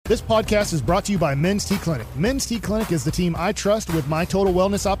This podcast is brought to you by Men's T Clinic. Men's T Clinic is the team I trust with my total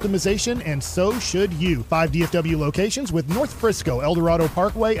wellness optimization, and so should you. 5 DFW locations with North Frisco, El Dorado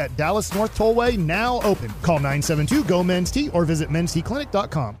Parkway at Dallas North Tollway now open. Call 972-GO-MEN'S-T or visit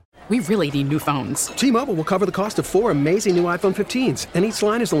mensteclinic.com. We really need new phones. T-Mobile will cover the cost of 4 amazing new iPhone 15s, and each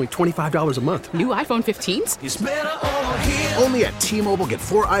line is only $25 a month. New iPhone 15s? It's better over here. Only at T-Mobile, get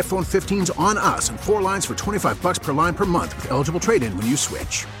 4 iPhone 15s on us and 4 lines for $25 per line per month with eligible trade-in when you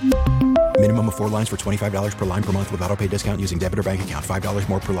switch. Minimum of 4 lines for $25 per line per month with autopay discount using debit or bank account. $5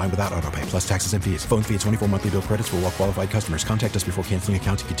 more per line without autopay, plus taxes and fees. Phone fee at 24 monthly bill credits for well-qualified customers. Contact us before canceling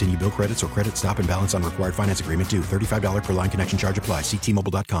account to continue bill credits or credit stop and balance on required finance agreement due. $35 per line connection charge applies. See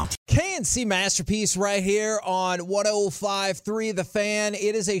T-Mobile.com. KNC Masterpiece right here on 105.3 The Fan.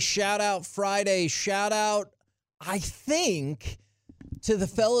 It is a Shout-Out Friday. Shout-out, I think, to the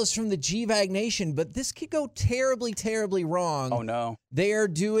fellas from the G-Vag Nation, but this could go terribly, terribly wrong. Oh, no. They are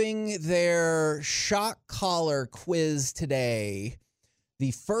doing their shock collar quiz today.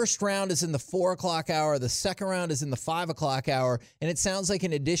 The first round is in the 4 o'clock hour. The second round is in the 5 o'clock hour. And it sounds like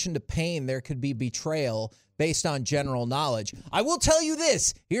in addition to pain, there could be betrayal based on general knowledge. I will tell you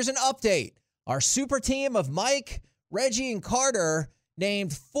this. Here's an update. Our super team of Mike, Reggie, and Carter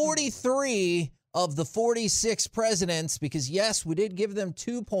named 43 of the 46 presidents because, yes, we did give them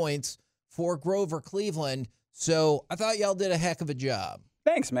 2 points for Grover Cleveland. So I thought y'all did a heck of a job.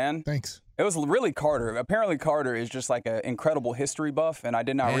 Thanks, man. Thanks. It was really Carter. Apparently, Carter is just like an incredible history buff, and I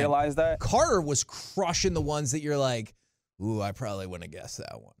did not realize that. Carter was crushing the ones that you're like, ooh, I probably wouldn't have guessed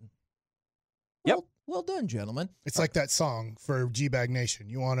that one. Yep. Well done, gentlemen. It's like that song for G-Bag Nation.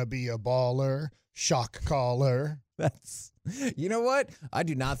 You want to be a baller, shock caller. You know what? I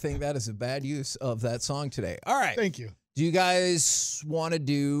do not think that is a bad use of that song today. All right. Thank you. Do you guys want to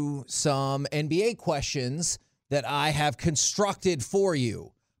do some NBA questions that I have constructed for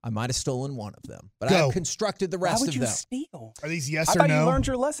you? I might have stolen one of them, but I have constructed the rest of them. Why would you steal? Are these yes I or thought no? you learned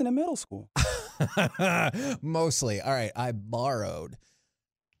your lesson in middle school. Mostly. All right. I borrowed.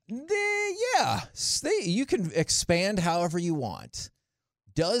 You can expand however you want.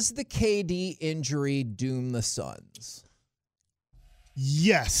 Does the KD injury doom the Suns?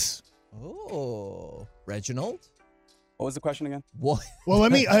 Yes. Oh, Reginald? What was the question again? What? Well,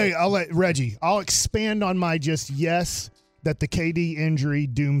 I'll let Reggie. I'll expand on my just yes that the KD injury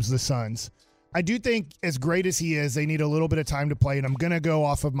dooms the Suns. I do think as great as he is, they need a little bit of time to play, and I'm going to go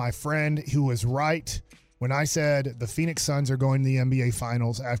off of my friend who was right when I said the Phoenix Suns are going to the NBA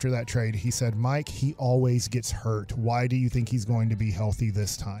Finals after that trade. He said, Mike, he always gets hurt. Why do you think he's going to be healthy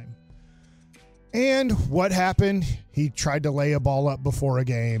this time? And what happened? He tried to lay a ball up before a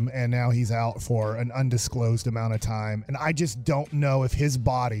game, and now he's out for an undisclosed amount of time. And I just don't know if his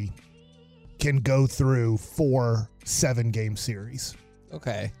body can go through 4 7-game series.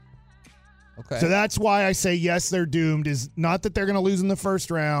 Okay. So that's why I say yes, they're doomed. Is not that they're going to lose in the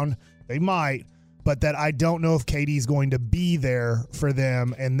first round. They might. But that I don't know if KD's going to be there for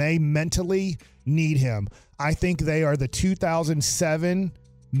them, and they mentally need him. I think they are the 2007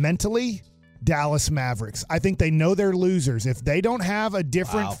 mentally Dallas Mavericks. I think they know they're losers. If they don't have a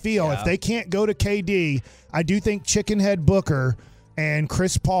different feel, if they can't go to KD, I do think Chickenhead Booker and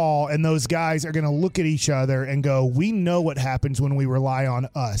Chris Paul and those guys are going to look at each other and go, we know what happens when we rely on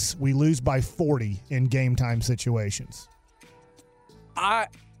us. We lose by 40 in game time situations.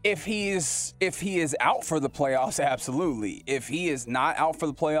 If he is out for the playoffs, absolutely. If he is not out for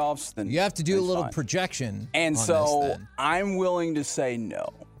the playoffs, then you have to do a little fine. projection. And on so this, then. I'm willing to say no,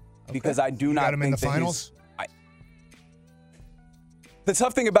 because I do not got him think in the finals. The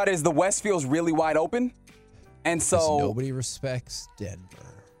tough thing about it is the West feels really wide open, and so nobody respects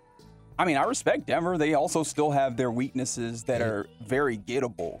Denver. I mean, I respect Denver. They also still have their weaknesses that are very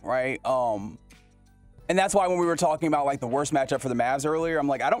gettable, right? And that's why when we were talking about like the worst matchup for the Mavs earlier, I'm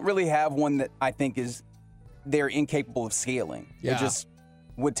like, I don't really have one that I think they're incapable of scaling. Yeah. It just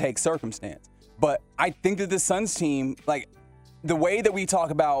would take circumstance. But I think that the Suns team, like the way that we talk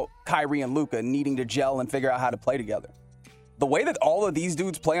about Kyrie and Luka needing to gel and figure out how to play together, the way that all of these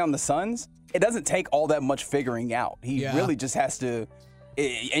dudes play on the Suns, it doesn't take all that much figuring out. He really just has to.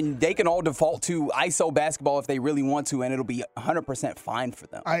 And they can all default to ISO basketball if they really want to, and it'll be 100% fine for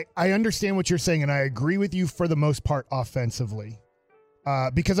them. I understand what you're saying, and I agree with you for the most part offensively.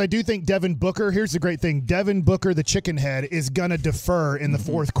 Because I do think Devin Booker, here's the great thing, Devin Booker, the chicken head, is going to defer in the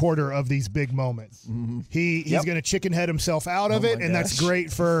fourth quarter of these big moments. He's going to chicken head himself out of it, and that's great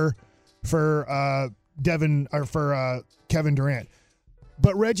for Devin or for Kevin Durant.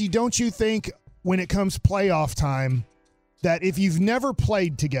 But Reggie, don't you think when it comes playoff time that if you've never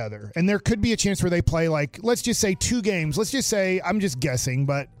played together, and there could be a chance where they play like, let's just say 2 games, let's just say, I'm just guessing,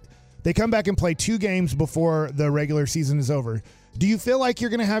 but They come back and play 2 games before the regular season is over. Do you feel like you're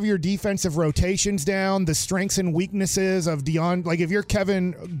going to have your defensive rotations down, the strengths and weaknesses of Deion? Like if you're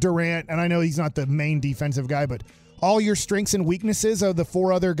Kevin Durant, and I know he's not the main defensive guy, but all your strengths and weaknesses of the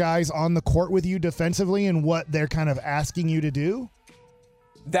 4 other guys on the court with you defensively and what they're kind of asking you to do?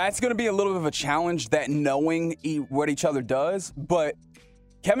 That's going to be a little bit of a challenge, that knowing what each other does, but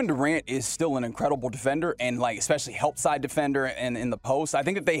Kevin Durant is still an incredible defender, and like especially help side defender and in the post. I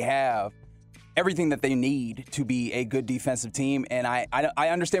think that they have everything that they need to be a good defensive team, and I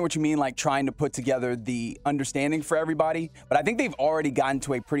understand what you mean, like trying to put together the understanding for everybody, but I think they've already gotten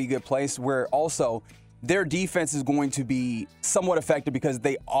to a pretty good place where also their defense is going to be somewhat effective because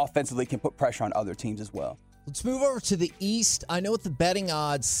they offensively can put pressure on other teams as well. Let's move over to the East. I know what the betting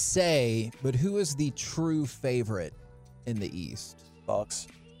odds say, but who is the true favorite in the East? Bucks.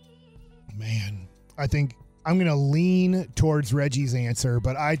 Man, I think I'm going to lean towards Reggie's answer,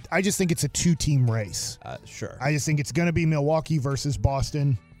 but I just think it's a 2-team race. Sure. I just think it's going to be Milwaukee versus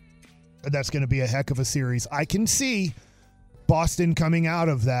Boston. That's going to be a heck of a series. I can see Boston coming out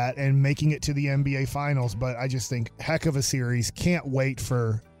of that and making it to the NBA Finals, but I just think heck of a series. Can't wait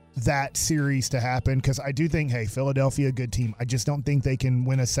for that series to happen because I do think, hey, Philadelphia, good team. I just don't think they can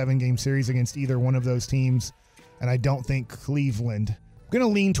win a 7-game series against either one of those teams, and I don't think Cleveland. I'm going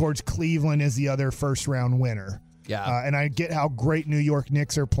to lean towards Cleveland as the other first-round winner. Yeah. And I get how great New York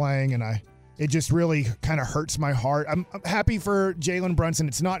Knicks are playing, and it just really kind of hurts my heart. I'm happy for Jalen Brunson.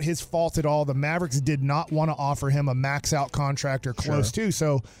 It's not his fault at all. The Mavericks did not want to offer him a max-out contract or close to,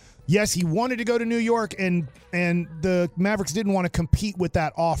 so yes, he wanted to go to New York, and the Mavericks didn't want to compete with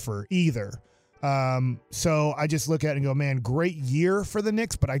that offer either. So I just look at it and go, man, great year for the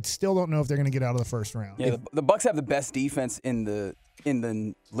Knicks, but I still don't know if they're going to get out of the first round. Yeah, the Bucks have the best defense in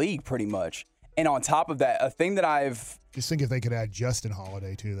the league pretty much. And on top of that, a thing that I've just think if they could add Justin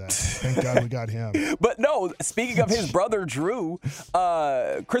Holiday to that. Thank God we got him. But no, speaking of his brother Drew,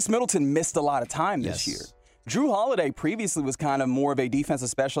 Chris Middleton missed a lot of time this year. Drew Holiday previously was kind of more of a defensive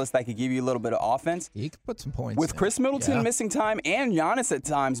specialist that could give you a little bit of offense. He could put some points With in. Chris Middleton missing time and Giannis at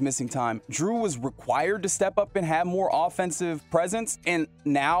times missing time, Drew was required to step up and have more offensive presence. And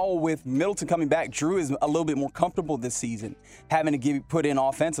now with Middleton coming back, Drew is a little bit more comfortable this season having to put in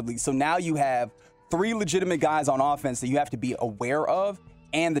offensively. So now you have 3 legitimate guys on offense that you have to be aware of,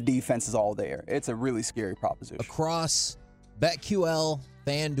 and the defense is all there. It's a really scary proposition. Across BetQL,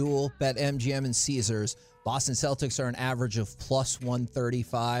 FanDuel, BetMGM, and Caesars, Boston Celtics are an average of plus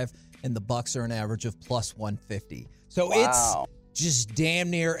 135, and the Bucks are an average of plus 150. So it's just damn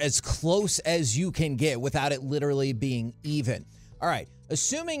near as close as you can get without it literally being even. All right,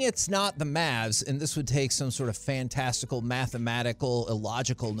 assuming it's not the Mavs, and this would take some sort of fantastical mathematical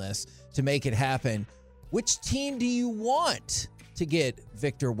illogicalness to make it happen, which team do you want to get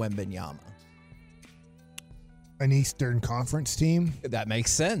Victor Wembanyama? An Eastern Conference team. That makes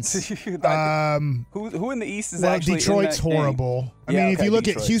sense. Who in the East is actually Detroit's in that horrible. game? I mean, if you look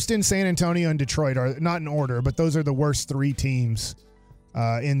at Houston, San Antonio, and Detroit are not in order, but those are the worst 3 teams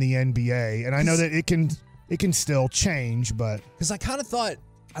in the NBA. And I know that it can still change, but because I kind of thought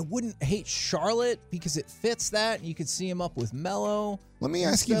I wouldn't hate Charlotte because it fits that, and you could see him up with Melo. Let me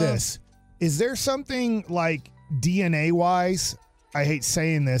ask you this: is there something like DNA-wise? I hate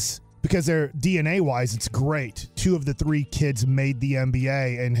saying this, because they're DNA-wise, it's great. 2 of the 3 kids made the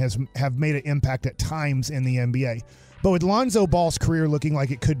NBA and have made an impact at times in the NBA. But with Lonzo Ball's career looking like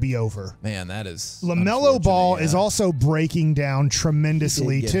it could be over. Man, that is LaMelo Ball is also breaking down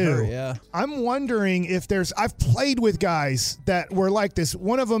tremendously too. Hurt, yeah. I'm wondering if I've played with guys that were like this.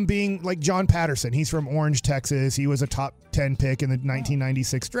 One of them being like John Patterson. He's from Orange, Texas. He was a top 10 pick in the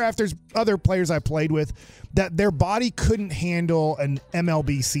 1996 draft. There's other players I played with that their body couldn't handle an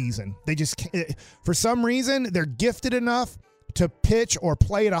MLB season. They just, for some reason, they're gifted enough to pitch or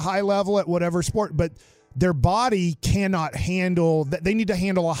play at a high level at whatever sport, but their body cannot handle that. They need to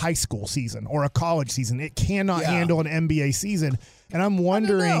handle a high school season or a college season. It cannot handle an NBA season. And I'm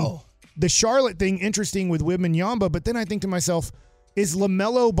wondering, the Charlotte thing, interesting with Wembanyama, but then I think to myself, is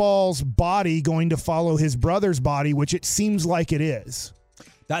LaMelo Ball's body going to follow his brother's body, which it seems like it is?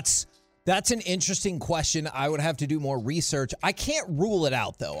 That's an interesting question. I would have to do more research. I can't rule it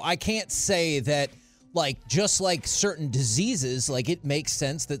out, though. I can't say that, like, just like certain diseases, like, it makes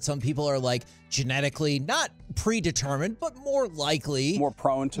sense that some people are, like, genetically not predetermined, but more likely. More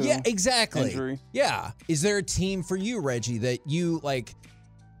prone to injury. Yeah. Is there a team for you, Reggie, that you, like,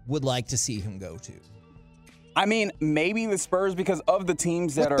 would like to see him go to? I mean, maybe the Spurs, because of the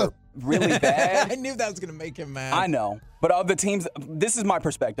teams that are really bad. I knew that was going to make him mad. I know. But of the teams, this is my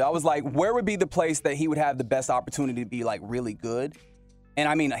perspective. I was like, where would be the place that he would have the best opportunity to be, like, really good? And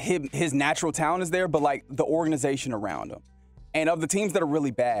I mean, his natural talent is there, but like the organization around him. And of the teams that are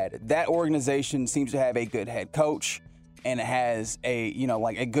really bad, that organization seems to have a good head coach, and it has a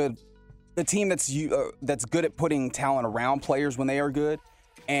team that's good at putting talent around players when they are good.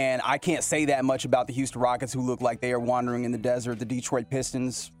 And I can't say that much about the Houston Rockets, who look like they are wandering in the desert. The Detroit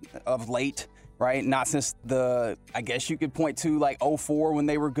Pistons of late, right? Not since I guess you could point to like 2004 when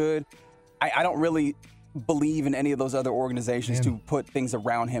they were good. I don't really believe in any of those other organizations to put things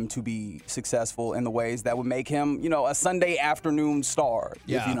around him to be successful in the ways that would make him, a Sunday afternoon star,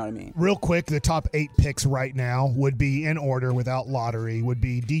 if you know what I mean. Real quick, the top 8 picks right now would be in order without lottery, would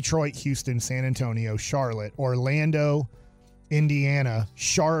be Detroit, Houston, San Antonio, Charlotte, Orlando, Indiana,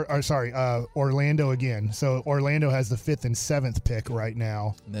 Orlando again. So Orlando has the 5th and 7th pick right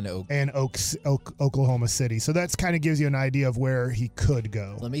now. And then Oklahoma City. So that's kind of gives you an idea of where he could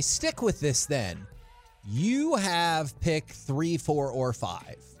go. Let me stick with this then. You have pick 3, 4, or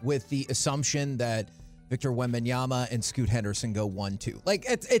 5 with the assumption that Victor Wembanyama and Scoot Henderson go 1, 2. Like,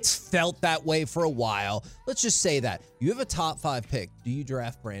 it's felt that way for a while. Let's just say that. You have a top 5 pick. Do you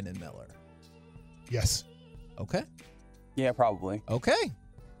draft Brandon Miller? Yes. Okay. Yeah, probably. Okay.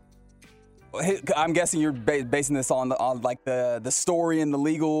 I'm guessing you're basing this on like the story and the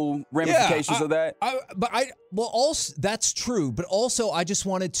legal ramifications of that. Also that's true, but also I just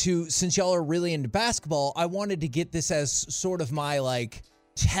wanted to, since y'all are really into basketball, I wanted to get this as sort of my like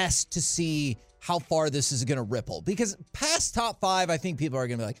test to see how far this is going to ripple. Because past top 5, I think people are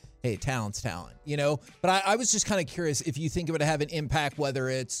going to be like, hey, talent's talent, But I was just kind of curious if you think it would have an impact, whether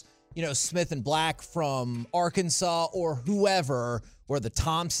it's Smith and Black from Arkansas or whoever, or the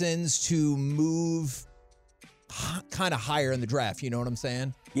Thompsons to move kind of higher in the draft. You know what I'm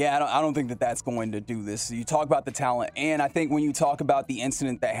saying? Yeah, I don't think that that's going to do this. You talk about the talent, and I think when you talk about the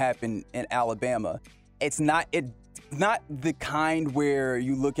incident that happened in Alabama, it's not the kind where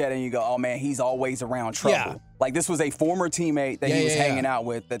you look at it and you go, oh, man, he's always around trouble. Yeah. Like, this was a former teammate that he was hanging out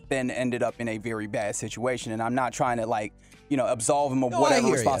with that then ended up in a very bad situation. And I'm not trying to, absolve him of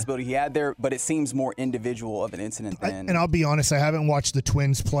whatever responsibility he had there, but it seems more individual of an incident than. And I'll be honest, I haven't watched the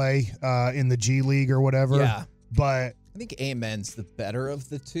Twins play in the G League or whatever. Yeah. But I think Amen's the better of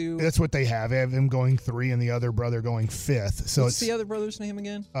the two. That's what they have. They have him going 3 and the other brother going 5th. So what's the other brother's name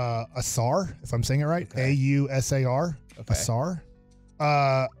again? Asar, if I'm saying it right. Okay. AUSAR. Okay. Asar.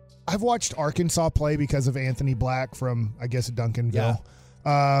 I've watched Arkansas play because of Anthony Black from, I guess, Duncanville.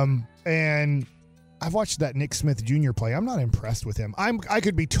 Yeah. And I've watched that Nick Smith Jr. play. I'm not impressed with him. I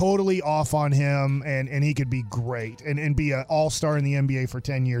could be totally off on him, and he could be great and be an all-star in the NBA for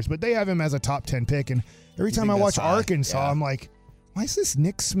 10 years. But they have him as a top 10 pick, and every time I watch Arkansas, I'm like, why is this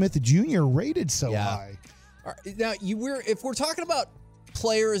Nick Smith Jr. rated so high? Now, if we're talking about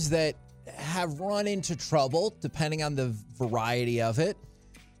players that have run into trouble, depending on the variety of it,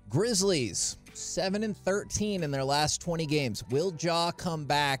 Grizzlies, 7-13 in their last 20 games. Will Ja come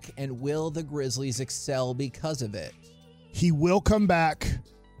back, and will the Grizzlies excel because of it? He will come back,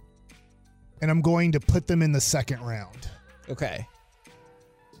 and I'm going to put them in the second round. Okay.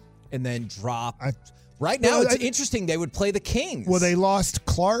 And then drop. Right now, it's interesting. They would play the Kings. Well, they lost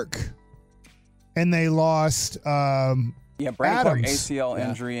Clark, and they lost Brandon Adams. Clark, ACL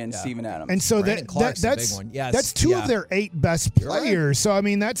injury, and Steven Adams. And so that's a big one. Yes. That's 2 of their 8 best players. Right. So, I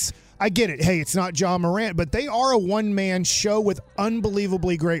mean, I get it. Hey, it's not Ja Morant, but they are a one-man show with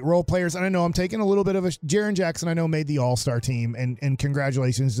unbelievably great role players. And I know I'm taking a little bit of Jaren Jackson, I know, made the All-Star team, and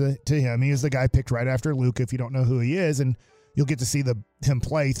congratulations to him. He is the guy picked right after Luka, if you don't know who he is, and you'll get to see him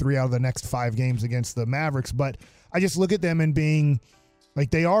play 3 out of the next 5 games against the Mavericks. But I just look at them and being like,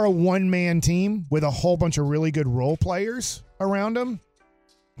 they are a one-man team with a whole bunch of really good role players around them.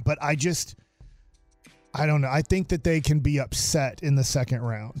 But I don't know. I think that they can be upset in the second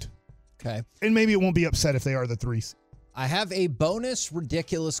round. Okay. And maybe it won't be upset if they are the 3s. I have a bonus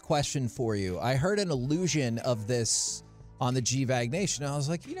ridiculous question for you. I heard an allusion of this on the GVAG Nation. I was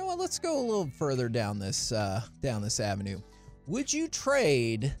like, you know what? Let's go a little further down this avenue. Would you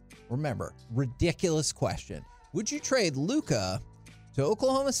trade, remember, ridiculous question, would you trade Luka to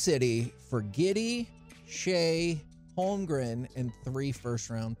Oklahoma City for Giddey, Shea, Holmgren, and 3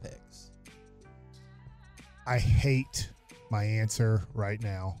 first-round picks? I hate my answer right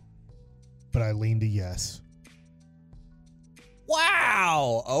now, but I lean to yes.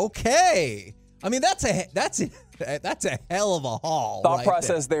 Wow. Okay. I mean, that's a hell of a haul. Thought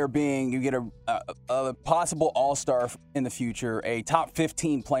process there being, you get a possible all-star in the future, a top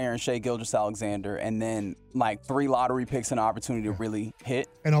 15 player in Shai Gilgeous-Alexander, and then like 3 lottery picks and an opportunity to really hit.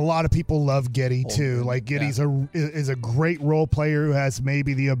 And a lot of people love Giddey too. Like Giddey's is a great role player who has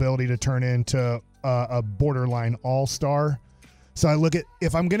maybe the ability to turn into a borderline all-star. So I look at,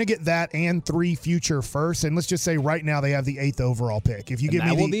 if I'm going to get that and 3 future firsts, and let's just say right now they have the 8th overall pick. If you give me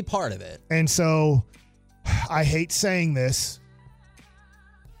that will be part of it. And so I hate saying this,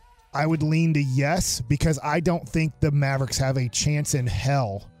 I would lean to yes, because I don't think the Mavericks have a chance in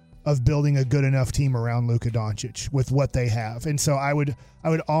hell of building a good enough team around Luka Doncic with what they have. And so I would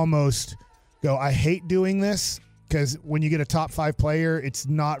almost go, I hate doing this, because when you get a top 5 player, it's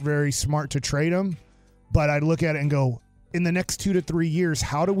not very smart to trade them. But I'd look at it and go, in the next 2 to 3 years,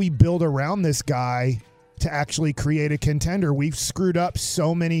 how do we build around this guy to actually create a contender? We've screwed up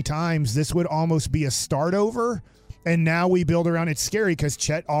so many times. This would almost be a start over. And now we build around. It's scary because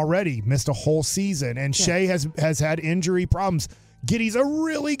Chet already missed a whole season, and Shea has had injury problems. Giddey's a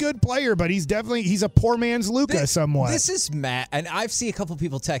really good player, but he's a poor man's Luka somewhat. This is Matt, and I've seen a couple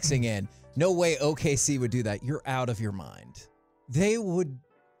people texting in, no way OKC would do that. You're out of your mind. They would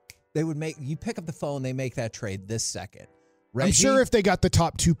make, you pick up the phone, they make that trade this second. Reggie? I'm sure if they got the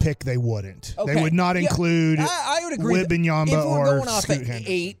top 2 pick, they wouldn't. Okay. They would not include I would agree Wembanyama or going off Scoot at Henderson.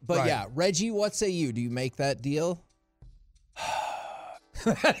 8, but Right. yeah, Reggie, what say you? Do you make that deal?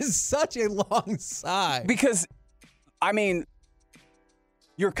 That is such a long sigh. Because, I mean,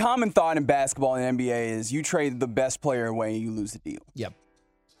 your common thought in basketball and NBA is you trade the best player away and you lose the deal. Yep.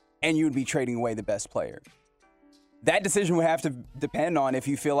 And you would be trading away the best player. That decision would have to depend on if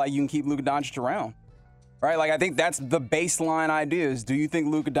you feel like you can keep Luka Doncic around. Right? Like, I think that's the baseline idea is, do you think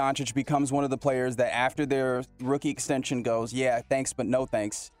Luka Doncic becomes one of the players that after their rookie extension goes, yeah, thanks, but no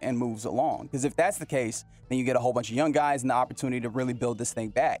thanks, and moves along? Because if that's the case, then you get a whole bunch of young guys and the opportunity to really build this thing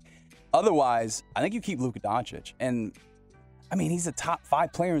back. Otherwise, I think you keep Luka Doncic. And, I mean, he's a top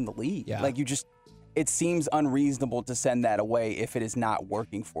 5 player in the league. Yeah. Like, it seems unreasonable to send that away if it is not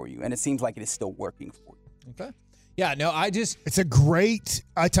working for you. And it seems like it is still working for you. Okay. Yeah, no, it's a great,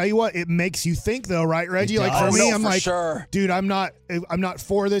 I tell you what, it makes you think though, right, Reggie? Like for me, I'm like, sure. Dude, I'm not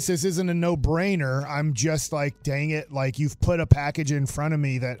for this. This isn't a no-brainer. I'm just like, dang it. Like you've put a package in front of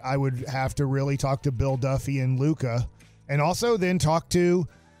me that I would have to really talk to Bill Duffy and Luka, and also then talk to,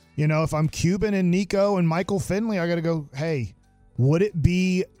 if I'm Cuban and Nico and Michael Finley, I got to go, hey, would it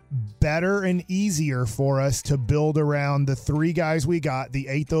be better and easier for us to build around the 3 guys we got, the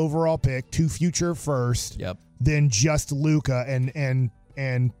 8th overall pick, 2 future first, than just Luka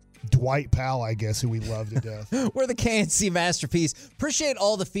and Dwight Powell, I guess, who we love to death. We're the KNC Masterpiece. Appreciate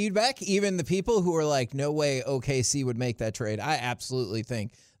all the feedback, even the people who are like, no way OKC would make that trade. I absolutely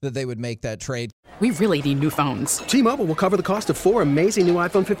think that they would make that trade. We really need new phones. T-Mobile will cover the cost of 4 amazing new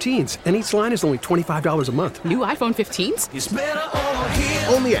iPhone 15s, and each line is only $25 a month. New iPhone 15s? It's better over here.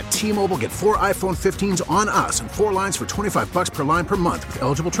 Only at T-Mobile, get 4 iPhone 15s on us and 4 lines for $25 per line per month with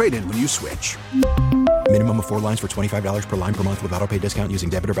eligible trade-in when you switch. Minimum of 4 lines for $25 per line per month with autopay discount using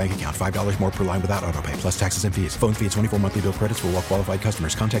debit or bank account. $5 more per line without autopay, plus taxes and fees. Phone fee at 24 monthly bill credits for well-qualified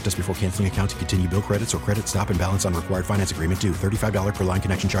customers. Contact us before canceling account to continue bill credits or credit stop and balance on required finance agreement due. $35 per line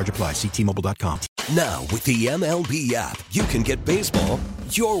connection charge applies. See T-Mobile.com. Now, with the MLB app, you can get baseball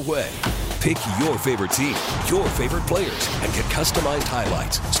your way. Pick your favorite team, your favorite players, and get customized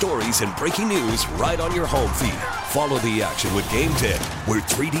highlights, stories, and breaking news right on your home feed. Follow the action with Game Day, where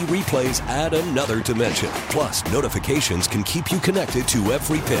 3D replays add another dimension. Plus, notifications can keep you connected to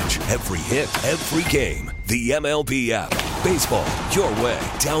every pitch, every hit, every game. The MLB app. Baseball your way.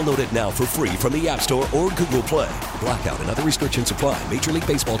 Download it now for free from the App Store or Google Play. Blackout and other restrictions apply. Major League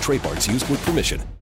Baseball trademarks used with permission.